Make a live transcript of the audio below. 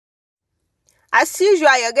As usual,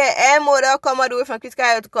 you get model come all the way from Critical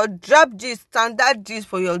Health called Drop Gist, standard gist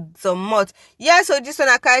for your month. Yeah, so this one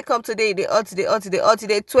I carry come today, the hot, the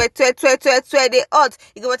hot.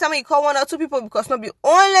 You go tell me you call one or two people because not be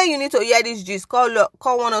only you need to hear this gist. Call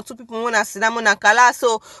one or two people when I sit down and kala.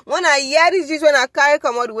 So when I hear this gist, when I carry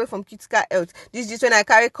come all the way from Critical Health, this gist when I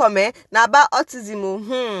carry come now about autism.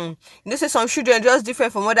 You know say some children just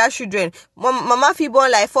different from other children. Mama feel born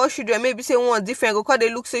like 4 children, maybe say one different. Go call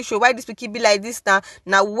they look say show why this pikin be like this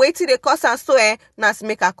now wait till they cause and so now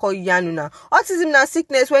make a call yanu now. Autism na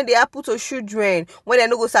sickness when they happen to children when they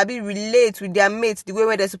no go sabi relate with their mates the way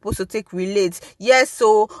when they're supposed to take relate. Yes,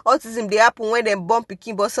 so autism they happen when they born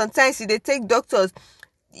pikin, but sometimes they take doctors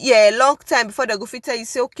a long time before they go fit tell you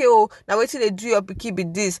say okay now wait till they do your pikin be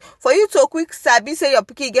this. For you to quick sabi say your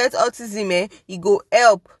pikin get autism it go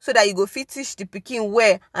help so that you go fit teach the pikin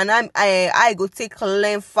well and I go take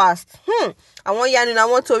learn fast. I want yarn I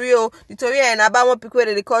want tori the tori and about one pikin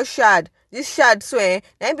wey they call Shad. This Shad so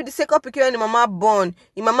now be the second pikin when the mama born.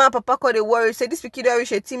 The mama and papa call they worry say this pikin don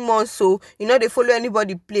reach 18 months so you know they follow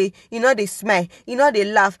anybody play, you know they smile, you know they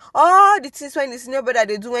laugh. All the things when the senior brother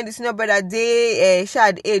they do when the senior brother they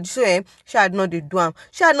Shad age so Shad not they do am.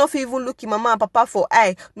 Shad not even look mama and papa for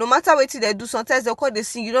eye. No matter what they do, sometimes they call they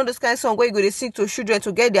sing. You know those kind of song where you go they sing to children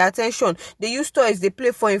to get their attention. They use toys they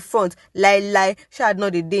play for in front. Lie. Shad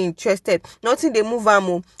not they interested. Nothing they move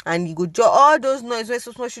am and you go draw all those noise when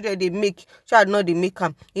so small children they make. Shad not they make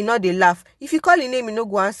am. You know they laugh. If you call his name, you no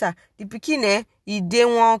go answer. The pikin he dey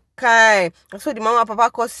one kind. So the mama and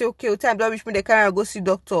papa call say okay, time don't reach me they carry and go see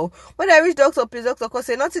doctor. When I reach doctor, please doctor call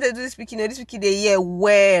say nothing they do this pikin. This pikin they hear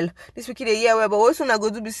well. This pikin they hear well, but what soon I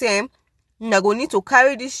go do the same? I go need to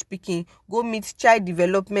carry this pikin go meet child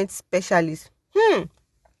development specialist.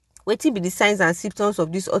 Wetin be the signs and symptoms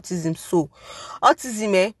of this autism? So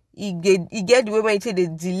autism he get the way when they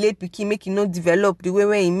delay pikin make it not develop the way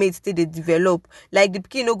when he mates they develop. Like the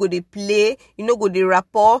pikin no go they play, you know go they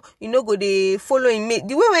rapport, you know go they follow him mate.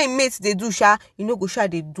 The way when he mates they do you know go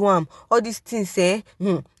they do am. All these things the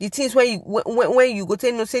things when you go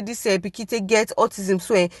tell no say this pikin they get autism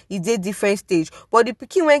so it's a different stage. But the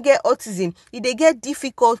pikin when get autism, if they get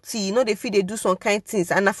difficulty, you know they feel they do some kind of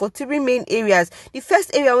things. And for 3 main areas. The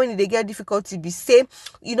first area when they get difficulty be say,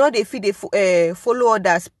 you know they feel they follow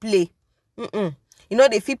others play. You know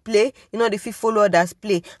they fit play, you know they fit follow others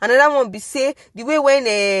play. Another one be say the way when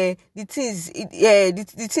the things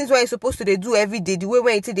the things where you supposed to they do every day, the way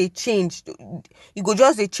when they change, you go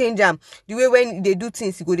just they change them. The way when they do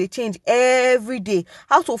things, you go they change every day.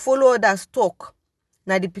 How to follow others talk.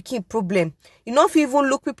 Now the pikin problem. You know if you even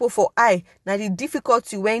look people for eye. Now the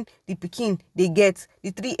difficulty when the pikin they get the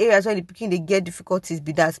 3 areas when the pikin they get difficulties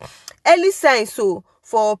be that early signs. So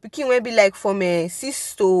for pikin when be like from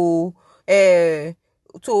 6 to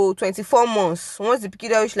 24 months. Once the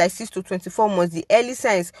pikin reach like 6 to 24 months, the early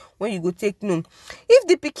signs when you go take note. If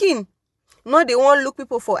the pikin no they won't look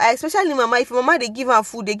people for eye, especially mama. If mama they give her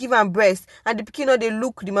food, they give her breast, and the pikin no they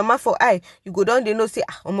look the mama for eye, you go down they know say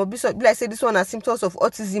be like say this one are symptoms of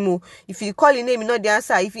autism. If you call your name, you know the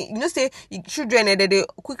answer. If you know say children they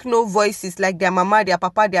quick know voices like their mama, their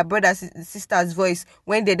papa, their brothers, sisters voice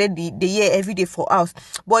when they hear every day for house.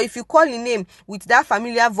 But if you call your name with that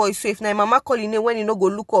familiar voice, so if my mama call your name when you know go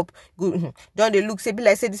look up, go don't they look say be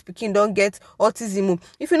like say this pikin don't get autism.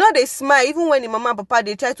 If you know they smile, even when the mama and papa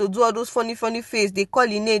they try to do all those funny face, they call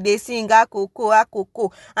in name, they sing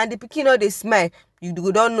akoko, and the pikin know they smile. You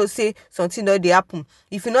don't know say something not they happen.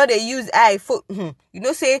 If you know they use eye for you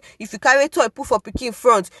know say if you carry toy put for pikin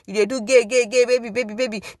front, you they do gay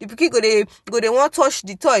baby. The pikin go they want touch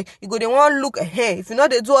the toy. You go they want look ahead. If you know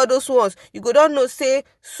they do all those ones, you go don't know say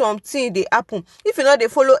something they happen. If you know they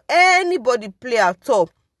follow anybody play at all.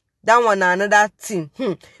 That one another thing.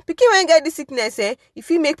 Pikin when get this sickness,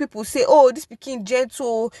 if you make people say, oh, this pikin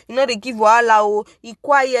gentle, you know they give wahala, he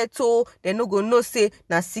quiet, they no go know say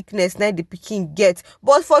na sickness na the pikin get.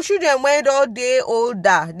 But for children when all day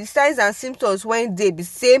older, the signs and symptoms when they be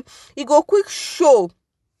same, it go quick show.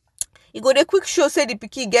 You go they quick show say the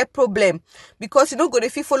pikin get problem because you know go they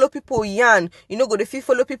fit follow people yarn, you know go they fit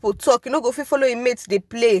follow people talk, you know go fit follow your mates they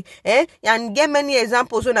play, and get many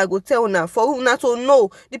examples when I go tell una for una to know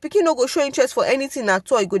the pikin no go show interest for anything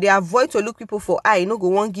at all. You go they avoid to look people for eye, you know go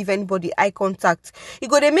want give anybody eye contact. You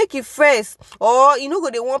go they make it friends or you know go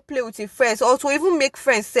they want play with your friends or to even make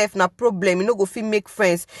friends self na problem. You know go fit make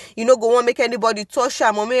friends. You know go want make anybody touch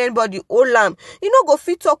am or make anybody hold am. You know go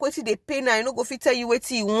fit talk with they pain and you know go fit tell you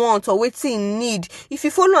what you want or wetin e need. If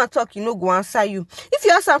you follow and talk, e no go answer you. If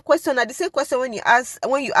you ask am question, na the same question when you ask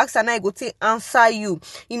am, na e go take answer you.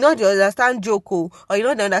 You no dey understand joke or you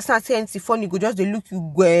no dey understand say anything funny, go just dey look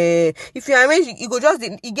you gwee. If you arrange, you go just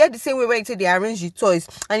e get the same way when you say they arrange the toys,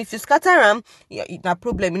 and if you scatter am, na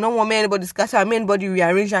problem. You no want make anybody scatter am, make anybody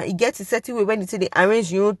rearrange am. E get a certain way when you say they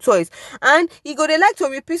arrange your own toys, and you go dey like to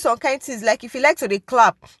repeat some kind things. Like if you like to dey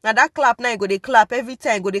clap, now that clap now you go dey clap every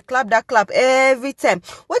time, go dey clap that clap every time.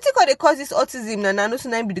 Wetin go dey cause this autism? Na no say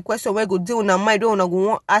na be the question where go dey on mind, wey una go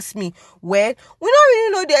wan ask me. Well, we don't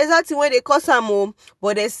really know the exact thing where they cause am,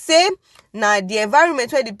 but they say na the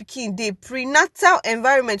environment where the pikin dey, prenatal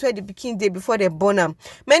environment where the pikin dey before they born am.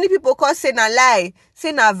 Many people call say na lie,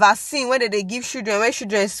 say na vaccine when they give children when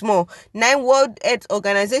children small. World Health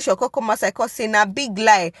Organization come outside call say na big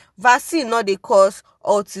lie. Vaccine not dey cause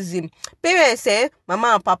autism. Parents mama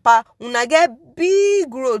and papa, una get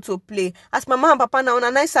big role to play. As mama and papa now,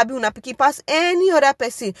 una sabi una pikin pass any other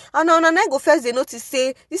person, and now una go first they notice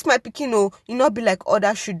say this my pikin e not be like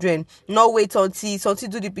other children. No wait until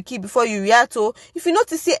do the pikin before you react. If you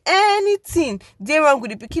notice say anything dey wrong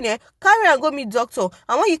with the pikin, carry am go meet doctor.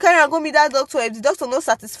 And when you carry am go meet that doctor, if the doctor not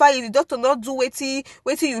satisfy you, the doctor not do wetin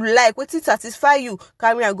you like, wetin satisfy you,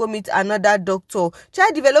 carry am go meet another doctor.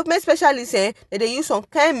 Child development specialist they use some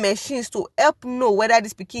kind machines to help know whether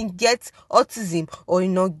this pikin get autism or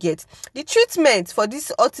not get. The treatment for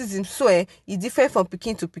this autism is different from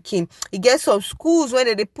pikin to pikin. You get some schools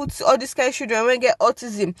where they put all these kind of children when get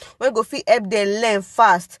autism, when go fit help them learn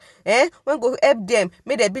fast, when go help them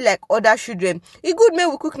make they be like other children. It good make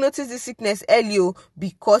we quick notice the sickness early,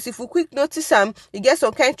 because if we quick notice them, you get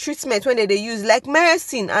some kind of treatment when they use like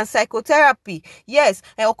medicine and psychotherapy. Yes,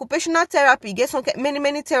 and occupational therapy. Get some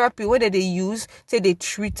many therapy where they use till they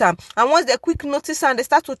treat them. And once they quick notice and they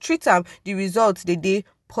start to treat them, the results they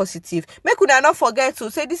positive. Make una not forget to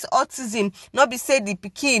say this autism not be say the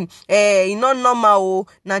pikin e not normal,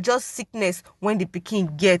 na just sickness when the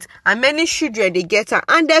pikin get, and many children they get her,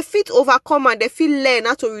 and they fit overcome and they fit learn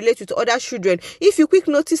how to relate with other children. If you quick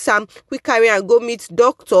notice am, quick carry and go meet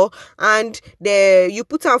doctor, and you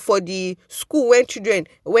put am for the school when children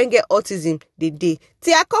when get autism they dey.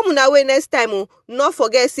 Till I come una way next time, not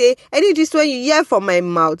forget say any gist when you hear from my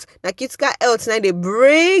mouth, na Critical Health now they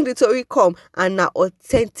bring the story come, and na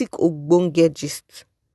authentic ogbonge gist.